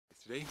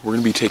Today we're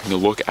going to be taking a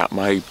look at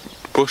my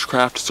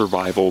Bushcraft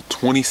Survival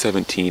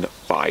 2017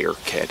 Fire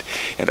Kit.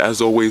 And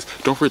as always,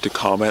 don't forget to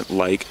comment,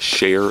 like,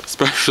 share,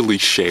 especially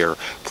share,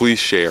 please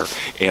share,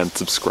 and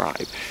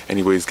subscribe.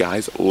 Anyways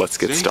guys, let's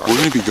get started. We're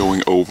going to be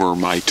going over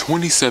my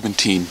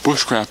 2017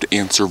 Bushcraft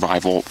and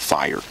Survival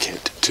Fire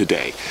Kit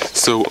today.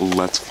 So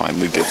let's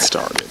finally get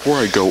started. Before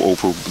I go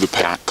over the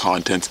pack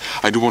contents,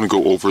 I do want to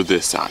go over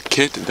this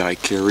kit that I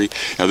carry.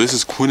 Now this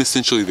is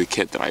quintessentially the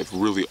kit that I've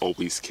really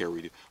always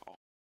carried.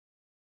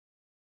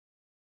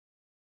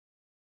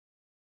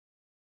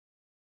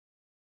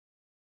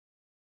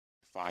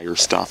 Fire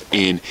stuff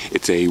in.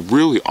 It's a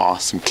really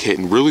awesome kit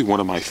and really one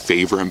of my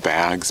favorite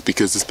bags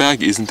because this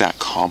bag isn't that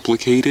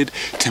complicated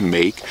to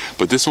make,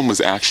 but this one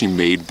was actually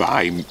made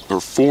by,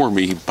 or for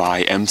me,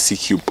 by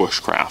MCQ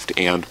Bushcraft.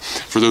 And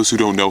for those who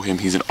don't know him,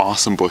 he's an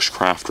awesome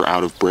bushcrafter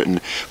out of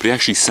Britain, but he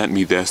actually sent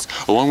me this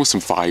along with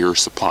some fire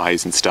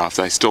supplies and stuff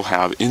that I still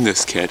have in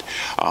this kit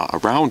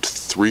around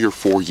 3 or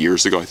 4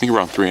 years ago. I think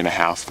around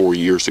 3.5, 4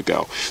 years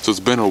ago. So it's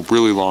been a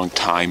really long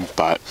time,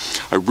 but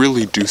I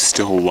really do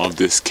still love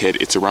this kit.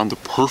 It's around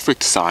the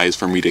perfect size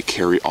for me to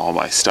carry all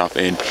my stuff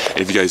in. And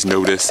if you guys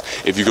notice,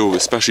 if you go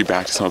especially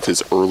back to some of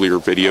his earlier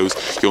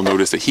videos, you'll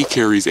notice that he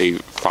carries a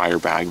fire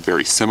bag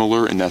very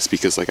similar, and that's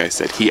because, like I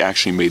said, he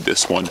actually made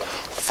this one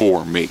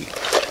for me.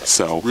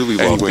 So really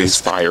love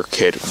this fire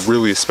kit,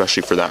 really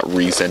especially for that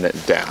reason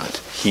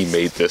that he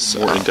made this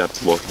more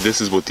in-depth look. This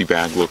is what the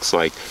bag looks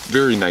like.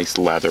 Very nice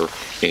leather,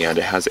 and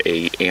it has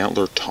a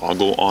antler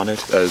toggle on it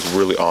that is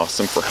really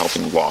awesome for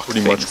helping lock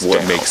pretty much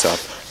what makes up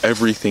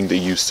everything that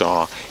you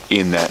saw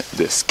in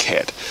this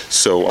kit.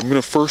 So I'm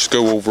going to first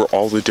go over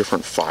all the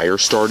different fire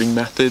starting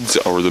methods,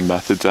 or the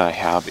methods that I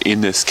have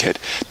in this kit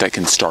that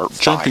can start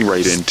jumping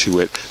right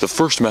into it. The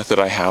first method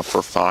I have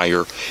for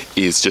fire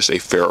is just a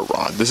ferro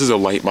rod. This is a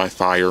Light My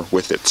Fire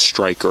with its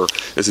striker.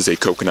 This is a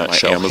coconut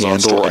shell Amazon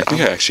store. I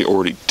think I actually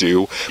already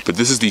do, but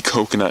this is the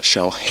coconut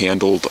shell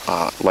handled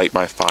Light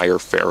My Fire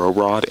ferro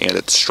rod and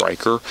its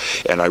striker,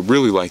 and I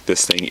really like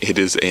this thing. It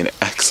is an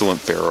excellent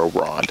ferro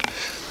rod.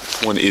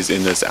 One is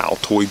in this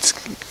Altoids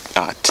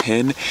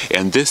tin,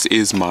 and this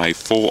is my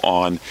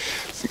full-on,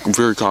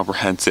 very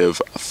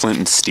comprehensive flint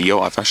and steel.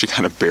 I've actually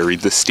kind of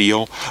buried the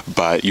steel,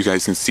 but you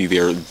guys can see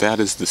there, that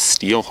is the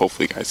steel.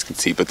 Hopefully you guys can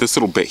see, but this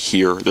little bit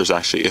here, there's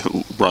actually, it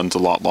runs a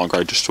lot longer.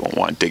 I just don't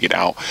want to dig it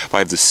out. But I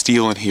have the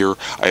steel in here.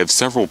 I have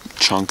several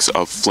chunks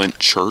of flint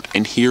chert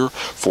in here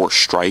for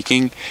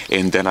striking,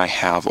 and then I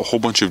have a whole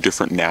bunch of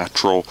different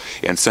natural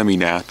and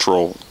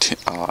semi-natural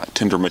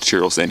tinder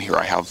materials in here.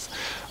 I have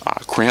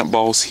cramp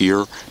balls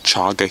here,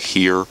 chaga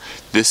here.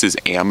 This is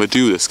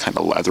amadou. This kind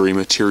of leathery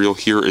material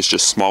here is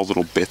just small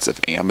little bits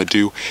of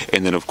amadou,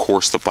 and then of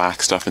course the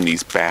black stuff in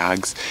these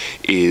bags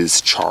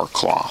is char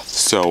cloth.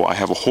 So I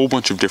have a whole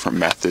bunch of different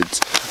methods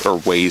or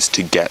ways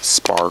to get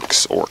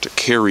sparks or to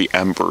carry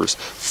embers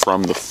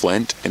from the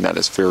flint, and that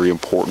is very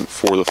important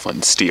for the flint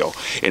and steel.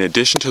 In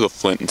addition to the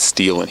flint and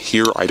steel in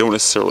here, I don't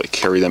necessarily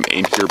carry them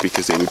in here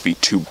because they would be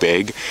too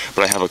big,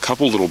 but I have a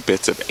couple little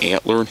bits of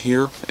antler in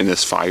here in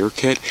this fire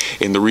kit,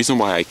 and the reason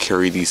why I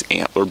carry these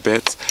antler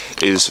bits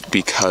is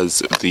because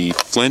the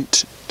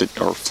flint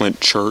or flint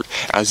chert,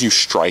 as you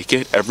strike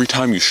it, every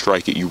time you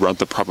strike it, you run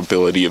the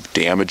probability of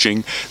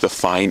damaging the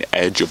fine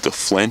edge of the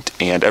flint,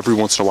 and every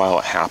once in a while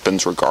it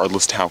happens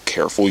regardless to how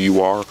careful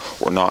you are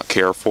or not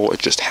careful. It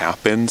just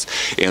happens,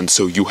 and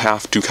so you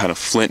have to kind of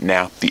flint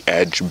nap the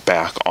edge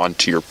back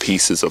onto your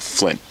pieces of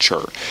flint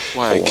chert.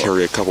 Why I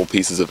carry a couple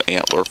pieces of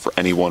antler for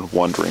anyone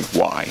wondering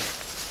why.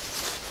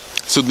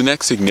 So the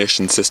next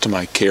ignition system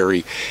I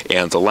carry,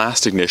 and the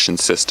last ignition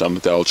system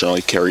that I'll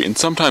generally carry, and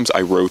sometimes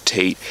I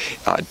rotate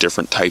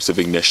different types of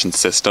ignition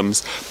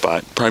systems,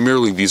 but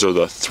primarily these are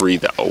the three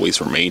that always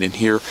remain in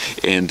here,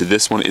 and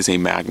this one is a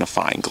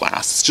magnifying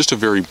glass. It's just a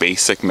very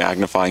basic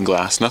magnifying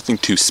glass, nothing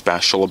too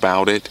special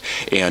about it,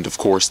 and of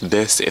course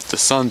this, if the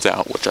sun's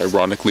out, which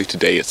ironically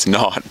today it's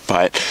not,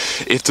 but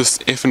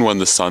if and when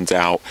the sun's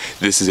out,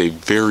 this is a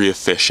very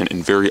efficient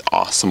and very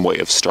awesome way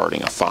of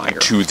starting a fire.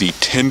 To the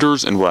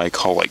tinders and what I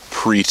call like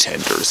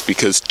pre-tinders,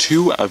 because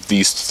two of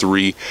these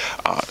three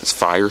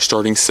fire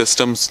starting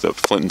systems, the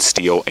flint and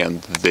steel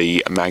and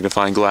the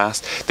magnifying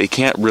glass, they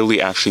can't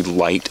really actually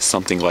light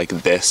something like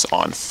this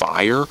on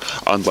fire,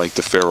 unlike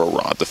the ferro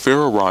rod. The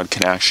ferro rod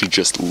can actually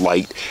just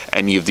light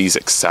any of these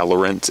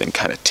accelerants and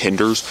kind of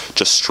tinders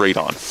just straight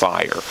on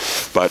fire.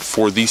 But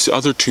for these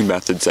other two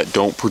methods that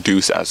don't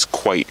produce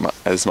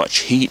as much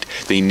heat,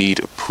 they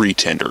need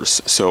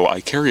pre-tinders. So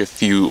I carry a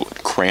few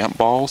cramp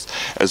balls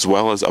as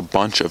well as a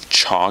bunch of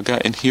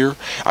chaga in here.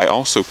 I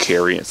also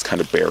carry, it's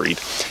kind of buried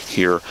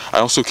here, I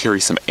also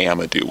carry some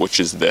amadou, which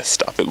is this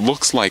stuff. It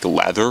looks like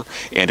leather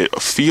and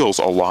it feels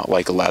a lot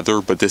like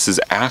leather, but this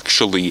is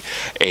actually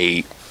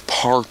a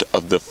part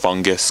of the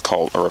fungus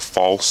called, or a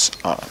false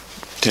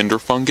tinder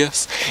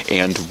fungus.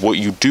 And what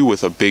you do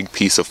with a big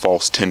piece of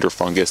false tinder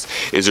fungus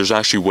is there's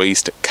actually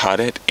ways to cut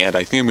it, and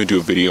I think I'm going to do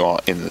a video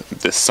in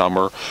this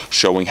summer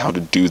showing how to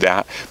do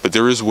that. But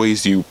there is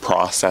ways you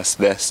process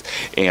this,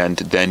 and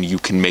then you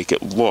can make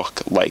it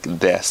look like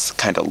this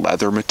kind of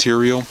leather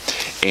material,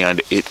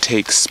 and it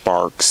takes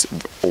sparks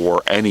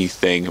or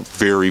anything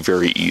very,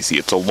 very easy.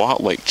 It's a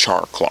lot like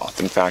char cloth.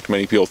 In fact,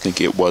 many people think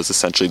it was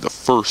essentially the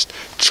first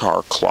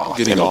char cloth.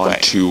 Getting on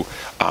to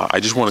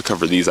I just want to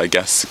cover these, I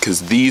guess,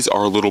 because these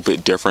are a little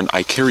bit different.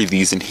 I carry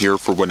these in here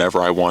for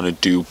whenever I want to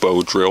do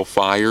bow drill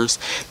fires.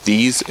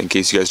 These, in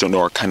case you guys don't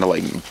know, are kind of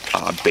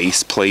like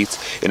base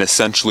plates, and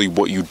essentially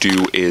what you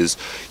do is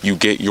you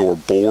get your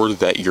board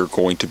that you're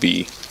going to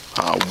be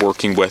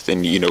working with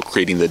and, you know,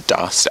 creating the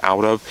dust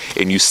out of,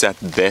 and you set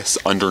this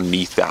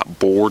underneath that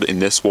board,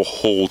 and this will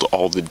hold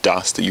all the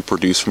dust that you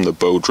produce from the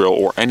bow drill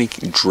or any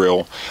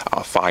drill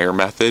fire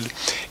method.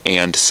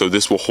 And so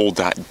this will hold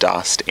that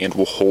dust and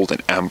will hold an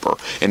ember.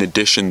 In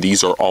addition,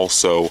 these are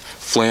also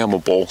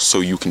flammable, so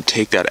you can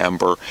take that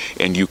ember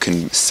and you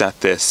can set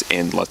this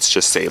in, let's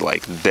just say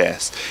like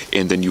this,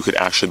 and then you could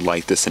actually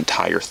light this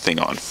entire thing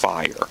on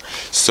fire.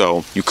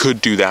 So you could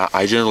do that.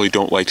 I generally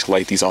don't like to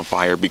light these on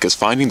fire because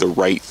finding the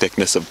right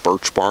thickness of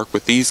birch bark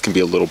with these can be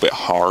a little bit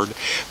hard.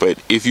 But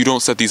if you don't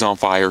set these on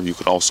fire, you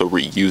can also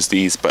reuse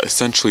these, but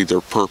essentially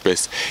their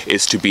purpose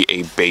is to be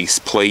a base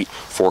plate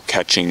for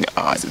catching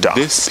dust.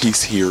 This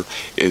piece here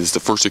is the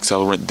first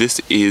accelerant.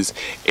 This is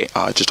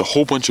just a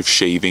whole bunch of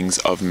shavings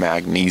of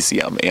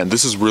magnesium, and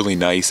this is really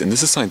nice, and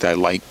this is something that I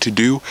like to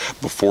do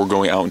before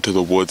going out into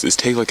the woods, is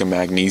take like a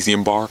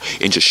magnesium bar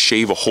and just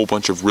shave a whole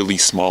bunch of really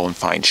small and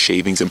fine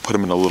shavings and put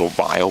them in a little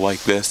vial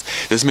like this.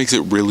 This makes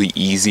it really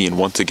easy, and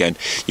once again,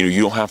 you know,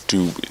 you don't have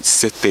to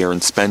sit there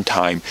and spend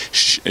time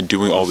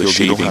doing all the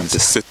shaving. You don't have to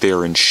sit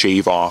there and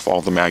shave off all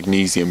the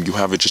magnesium. You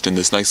have it just in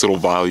this nice little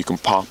vial. You can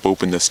pop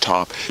open this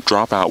top,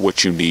 drop out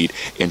what you need,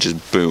 and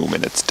just boom,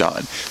 and it's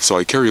done. So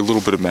I carry a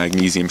little bit of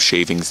magnesium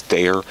shavings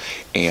there,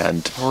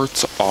 and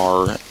parts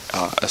are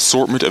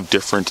assortment of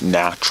different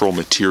natural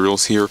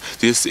materials here.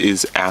 This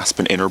is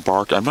aspen inner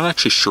bark. I'm not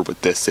actually sure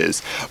what this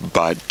is,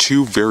 but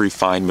two very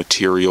fine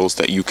materials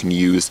that you can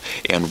use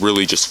and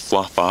really just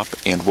fluff up.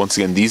 And once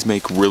again, these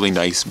make really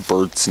nice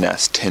bird's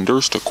nest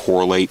tinders to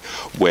correlate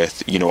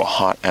with, you know, a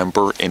hot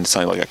ember and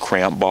something like a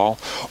cramp ball,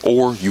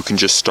 or you can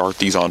just start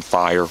these on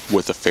fire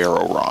with a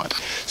ferro rod.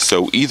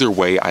 So either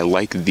way, I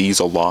like these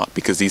a lot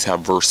because these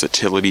have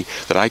versatility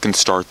that I can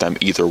start them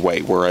either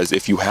way. Whereas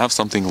if you have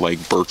something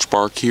like birch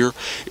bark here,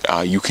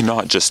 you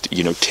cannot just,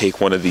 you know, take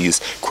one of these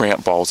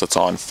cramp balls that's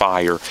on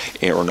fire,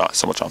 or not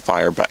so much on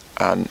fire, but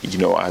on, you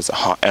know, as a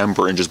hot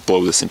ember, and just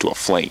blow this into a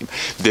flame.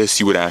 This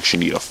you would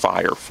actually need a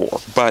fire for.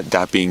 But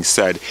that being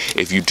said,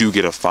 if you do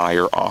get a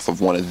fire off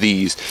of one of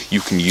these,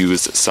 you can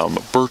use some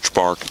birch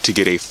bark to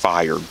get a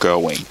fire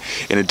going.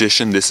 In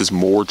addition, this is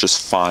more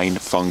just fine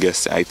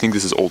fungus. I think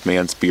this is old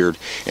man's beard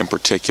in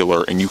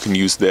particular, and you can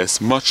use this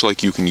much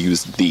like you can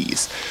use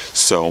these.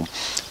 So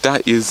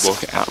that is a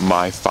look at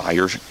my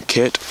fire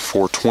kit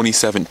for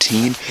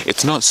 2017.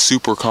 It's not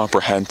super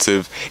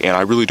comprehensive, and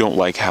I really don't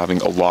like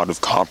having a lot of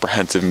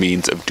comprehensive means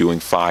of doing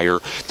fire,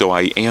 though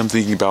I am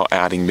thinking about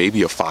adding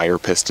maybe a fire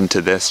piston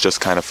to this just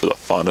kind of for the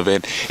fun of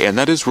it. And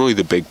that is really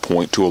the big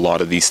point to a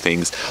lot of these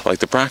things. Like,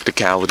 the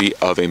practicality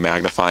of a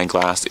magnifying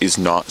glass is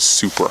not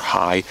super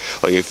high.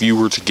 Like, if you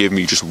were to give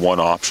me just one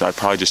option, I'd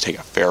probably just take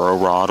a ferro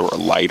rod or a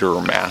lighter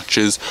or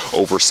matches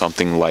over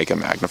something like a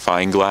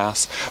magnifying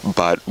glass.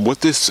 But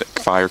what this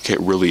fire kit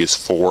really is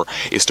for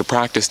is to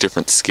practice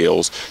different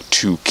skills,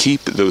 to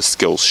keep those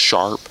skills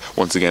sharp.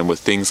 Once again, with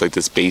things like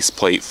this base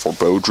plate for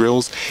bow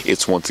drills,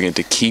 it's once again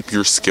to keep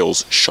your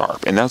skills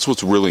sharp, and that's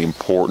what's really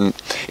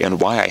important, and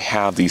why I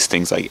have these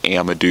things like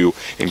Amadou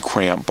and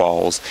cramp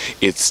balls.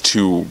 It's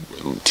to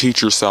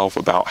teach yourself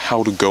about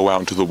how to go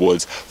out into the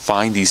woods,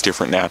 find these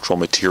different natural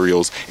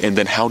materials, and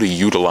then how to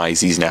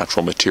utilize these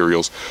natural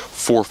materials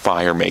for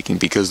fire making,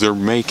 because there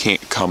may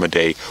come a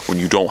day when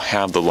you don't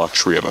have the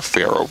luxury of a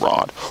ferro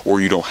rod,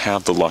 or you don't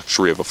have the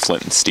luxury of a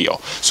flint and steel.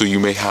 So you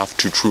may have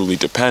to truly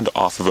depend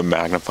off of a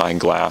magnifying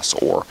glass,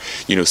 or,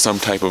 you know, some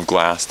type of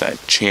glass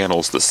that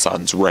channels the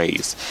sun's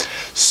rays.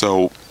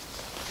 So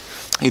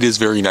it is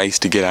very nice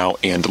to get out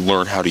and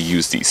learn how to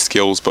use these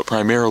skills, but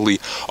primarily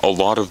a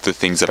lot of the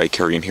things that I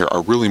carry in here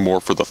are really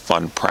more for the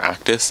fun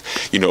practice.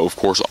 You know, of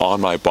course,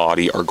 on my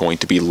body are going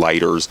to be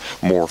lighters,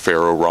 more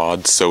ferro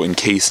rods, so in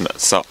case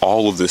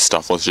all of this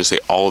stuff, let's just say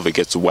all of it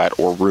gets wet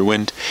or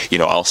ruined, you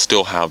know, I'll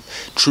still have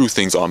true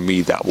things on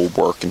me that will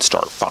work and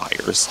start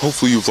fires.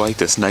 Hopefully you've liked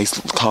this nice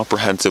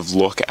comprehensive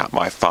look at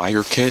my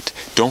fire kit.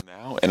 Don't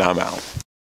now, and I'm out.